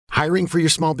Hiring for your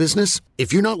small business?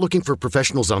 If you're not looking for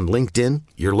professionals on LinkedIn,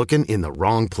 you're looking in the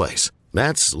wrong place.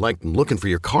 That's like looking for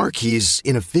your car keys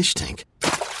in a fish tank.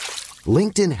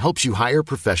 LinkedIn helps you hire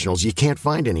professionals you can't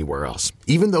find anywhere else,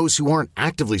 even those who aren't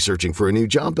actively searching for a new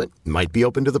job but might be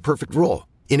open to the perfect role.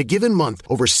 In a given month,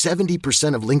 over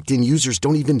 70% of LinkedIn users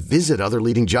don't even visit other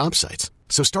leading job sites.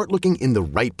 So start looking in the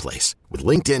right place. With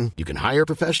LinkedIn, you can hire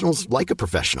professionals like a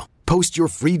professional. Post your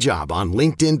free job on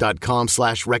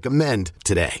linkedin.com/recommend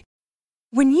today.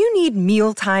 When you need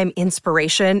mealtime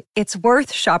inspiration, it's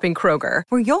worth shopping Kroger,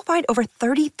 where you'll find over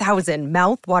 30,000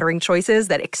 mouth-watering choices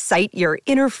that excite your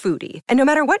inner foodie. And no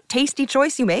matter what tasty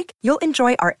choice you make, you'll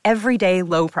enjoy our everyday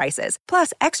low prices,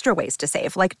 plus extra ways to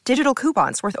save, like digital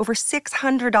coupons worth over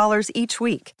 $600 each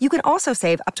week. You can also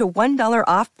save up to $1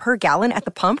 off per gallon at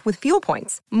the pump with fuel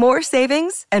points. More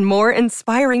savings and more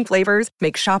inspiring flavors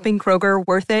make shopping Kroger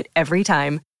worth it every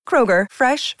time. Kroger,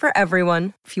 fresh for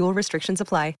everyone. Fuel restrictions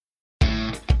apply.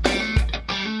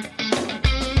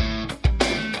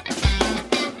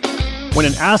 When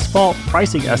an asphalt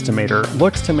pricing estimator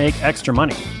looks to make extra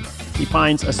money, he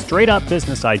finds a straight-up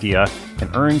business idea and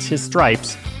earns his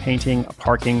stripes painting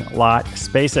parking lot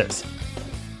spaces.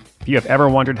 If you have ever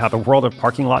wondered how the world of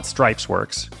parking lot stripes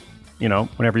works,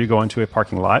 whenever you go into a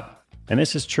parking lot, and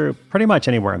this is true pretty much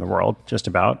anywhere in the world, just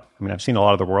about. I've seen a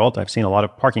lot of the world. I've seen a lot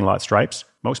of parking lot stripes.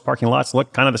 Most parking lots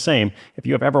look kind of the same. If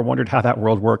you have ever wondered how that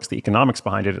world works, the economics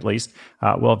behind it at least,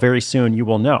 well, very soon you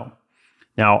will know.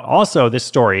 Now, also, this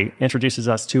story introduces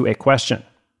us to a question.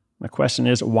 The question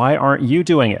is, why aren't you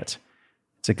doing it?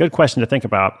 It's a good question to think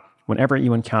about whenever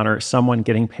you encounter someone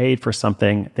getting paid for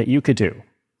something that you could do.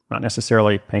 Not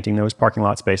necessarily painting those parking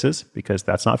lot spaces, because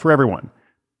that's not for everyone.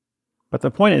 But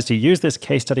the point is to use this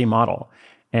case study model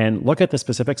and look at the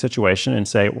specific situation and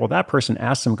say, well, that person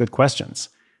asked some good questions.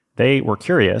 They were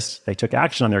curious, they took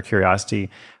action on their curiosity,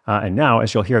 and now,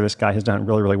 as you'll hear, this guy has done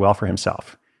really, really well for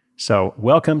himself. So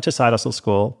welcome to Side Hustle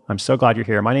School. I'm so glad you're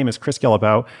here. My name is Chris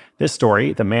Guillebeau. This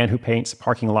story, The Man Who Paints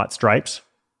Parking Lot Stripes,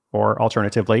 or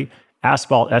alternatively,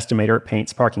 Asphalt Estimator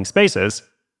Paints Parking Spaces,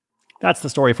 that's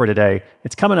the story for today.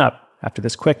 It's coming up after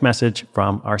this quick message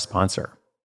from our sponsor.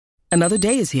 Another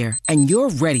day is here, and you're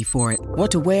ready for it. What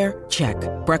to wear? Check.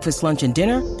 Breakfast, lunch, and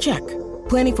dinner? Check.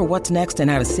 Planning for what's next and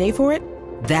how to save for it?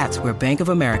 That's where Bank of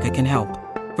America can help.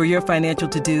 For your financial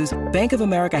to-dos, Bank of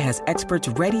America has experts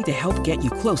ready to help get you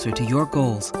closer to your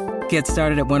goals. Get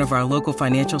started at one of our local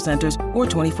financial centers or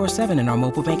 24/7 in our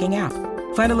mobile banking app.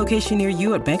 Find a location near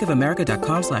you at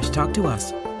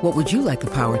bankofamerica.com/talktous. What would you like the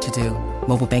power to do?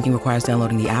 Mobile banking requires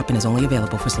downloading the app and is only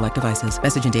available for select devices.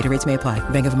 Message and data rates may apply.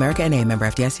 Bank of America N.A., member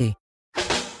FDIC.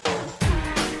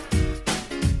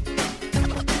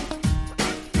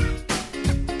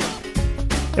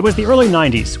 It was the early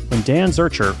 90s when Dan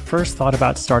Zurcher first thought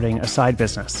about starting a side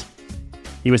business.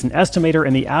 He was an estimator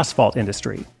in the asphalt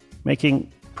industry, making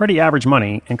pretty average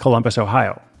money in Columbus,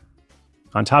 Ohio.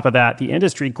 On top of that, the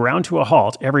industry ground to a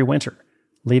halt every winter,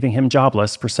 leaving him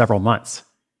jobless for several months.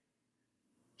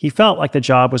 He felt like the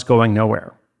job was going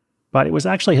nowhere, but it was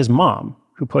actually his mom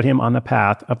who put him on the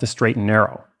path of the straight and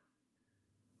narrow.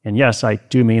 And yes, I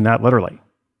do mean that literally.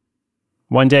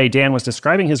 One day, Dan was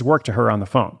describing his work to her on the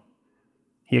phone.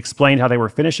 He explained how they were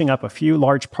finishing up a few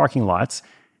large parking lots,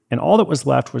 and all that was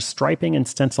left was striping and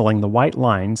stenciling the white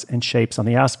lines and shapes on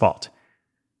the asphalt.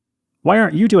 "Why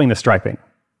aren't you doing the striping?"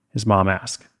 his mom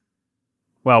asked.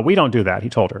 "Well, we don't do that," he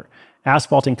told her.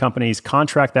 "Asphalting companies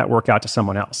contract that work out to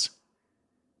someone else."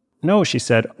 "No," she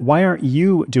said, "why aren't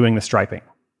you doing the striping?"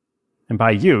 And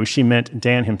by you, she meant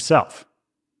Dan himself.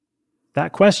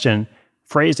 That question,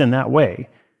 phrased in that way,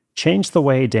 changed the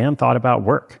way Dan thought about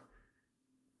work.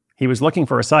 He was looking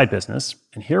for a side business,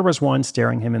 and here was one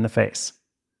staring him in the face.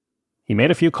 He made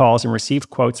a few calls and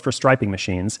received quotes for striping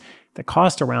machines that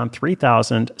cost around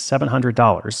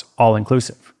 $3,700,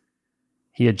 all-inclusive.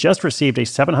 He had just received a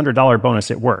 $700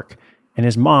 bonus at work, and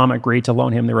his mom agreed to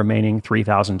loan him the remaining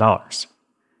 $3,000.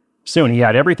 Soon, he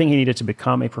had everything he needed to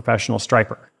become a professional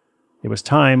striper. It was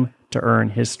time to earn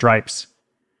his stripes.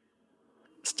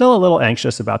 Still a little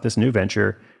anxious about this new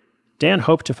venture, Dan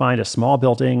hoped to find a small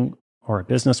building or a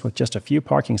business with just a few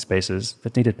parking spaces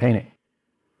that needed painting.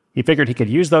 He figured he could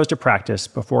use those to practice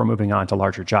before moving on to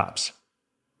larger jobs.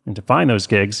 And to find those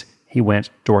gigs, he went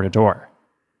door to door.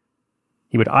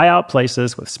 He would eye out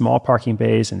places with small parking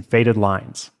bays and faded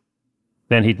lines.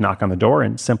 Then he'd knock on the door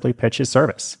and simply pitch his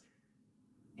service.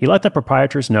 He let the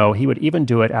proprietors know he would even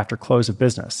do it after close of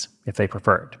business, if they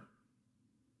preferred.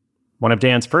 One of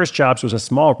Dan's first jobs was a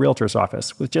small realtor's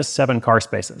office with just 7 car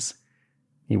spaces.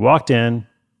 He walked in,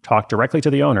 talked directly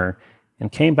to the owner,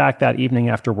 and came back that evening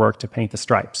after work to paint the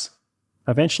stripes,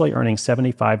 eventually earning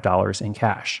 $75 in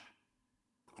cash.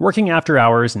 Working after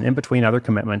hours and in between other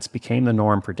commitments became the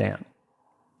norm for Dan.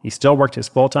 He still worked his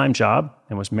full-time job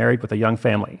and was married with a young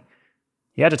family.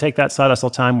 He had to take that side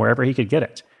hustle time wherever he could get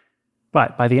it.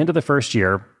 But by the end of the first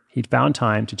year, he'd found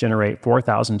time to generate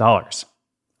 $4,000,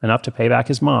 enough to pay back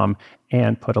his mom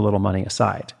and put a little money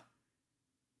aside.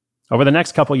 Over the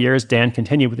next couple years, Dan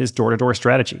continued with his door-to-door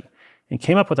strategy and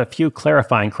came up with a few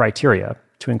clarifying criteria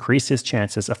to increase his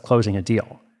chances of closing a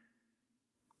deal.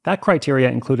 That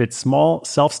criteria included small,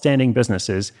 self-standing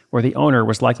businesses where the owner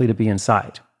was likely to be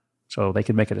inside, so they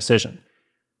could make a decision.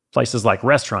 Places like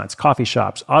restaurants, coffee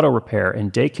shops, auto repair,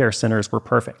 and daycare centers were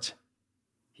perfect.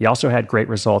 He also had great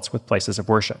results with places of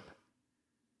worship.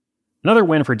 Another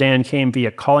win for Dan came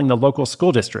via calling the local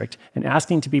school district and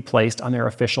asking to be placed on their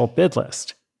official bid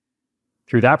list.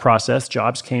 Through that process,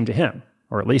 jobs came to him,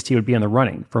 or at least he would be in the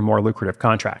running for more lucrative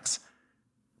contracts.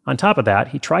 On top of that,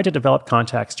 he tried to develop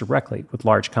contacts directly with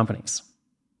large companies.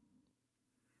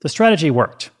 The strategy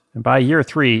worked, and by year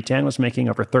 3, Dan was making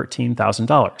over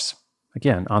 $13,000,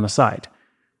 again on the side.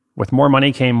 With more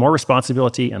money came more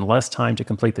responsibility and less time to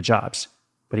complete the jobs.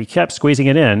 But he kept squeezing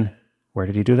it in. Where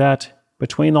did he do that?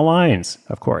 Between the lines,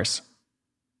 of course.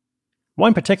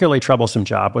 One particularly troublesome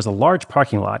job was a large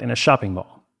parking lot in a shopping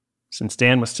mall. Since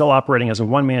Dan was still operating as a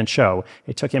one-man show,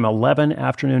 it took him 11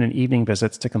 afternoon and evening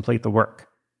visits to complete the work.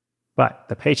 But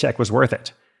the paycheck was worth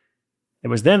it. It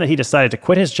was then that he decided to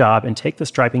quit his job and take the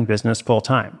striping business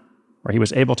full-time, where he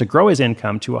was able to grow his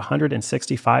income to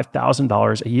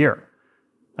 $165,000 a year,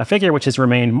 a figure which has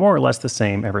remained more or less the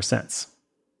same ever since.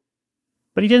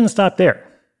 But he didn't stop there.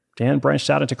 Dan branched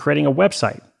out into creating a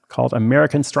website called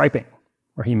American Striping,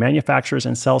 where he manufactures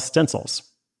and sells stencils.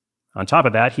 On top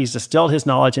of that, he's distilled his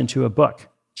knowledge into a book,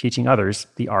 teaching others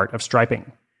the art of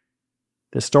striping.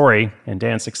 This story and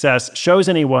Dan's success shows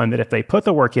anyone that if they put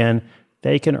the work in,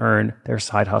 they can earn their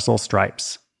side hustle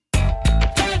stripes.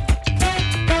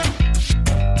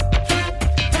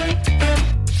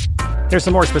 Here's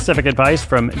some more specific advice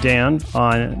from Dan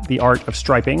on the art of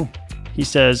striping. He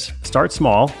says, start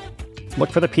small.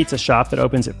 Look for the pizza shop that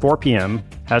opens at 4 p.m.,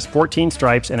 has 14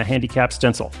 stripes and a handicapped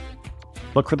stencil.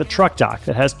 Look for the truck dock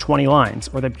that has 20 lines,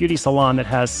 or the beauty salon that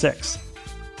has 6.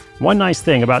 One nice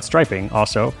thing about striping,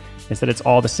 also, is that it's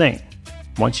all the same.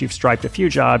 Once you've striped a few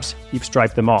jobs, you've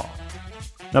striped them all.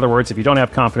 In other words, if you don't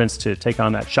have confidence to take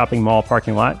on that shopping mall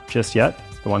parking lot just yet,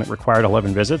 the one that required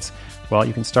 11 visits, well,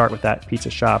 you can start with that pizza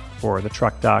shop or the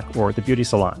truck dock or the beauty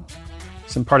salon.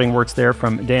 Some parting words there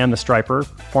from Dan the Striper,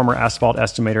 former asphalt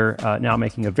estimator, now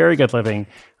making a very good living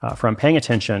from paying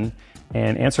attention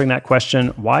and answering that question,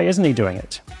 why isn't he doing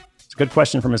it? It's a good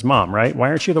question from his mom, right? Why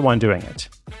aren't you the one doing it?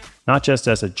 Not just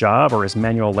as a job or as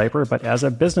manual labor, but as a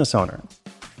business owner.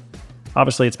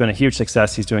 Obviously, it's been a huge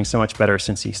success. He's doing so much better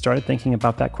since he started thinking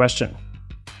about that question.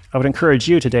 I would encourage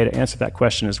you today to answer that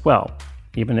question as well.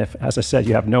 Even if, as I said,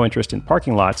 you have no interest in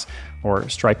parking lots or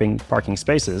striping parking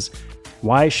spaces,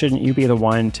 why shouldn't you be the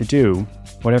one to do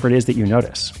whatever it is that you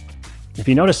notice? If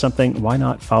you notice something, why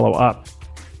not follow up?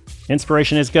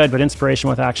 Inspiration is good, but inspiration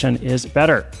with action is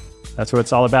better. That's what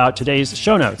it's all about. Today's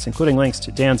show notes, including links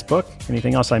to Dan's book,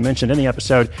 anything else I mentioned in the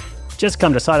episode, just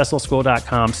come to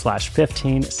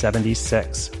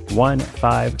sidehustleschool.com/1576,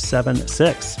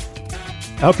 1576.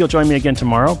 I hope you'll join me again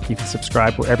tomorrow. You can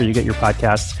subscribe wherever you get your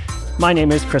podcasts. My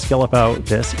name is Chris Guillebeau.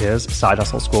 This is Side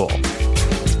Hustle School.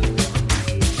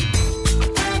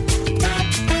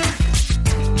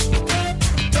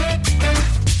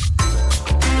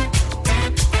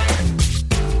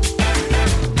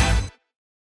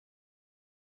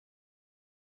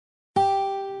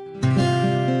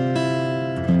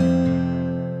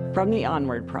 From the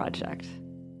Onward Project.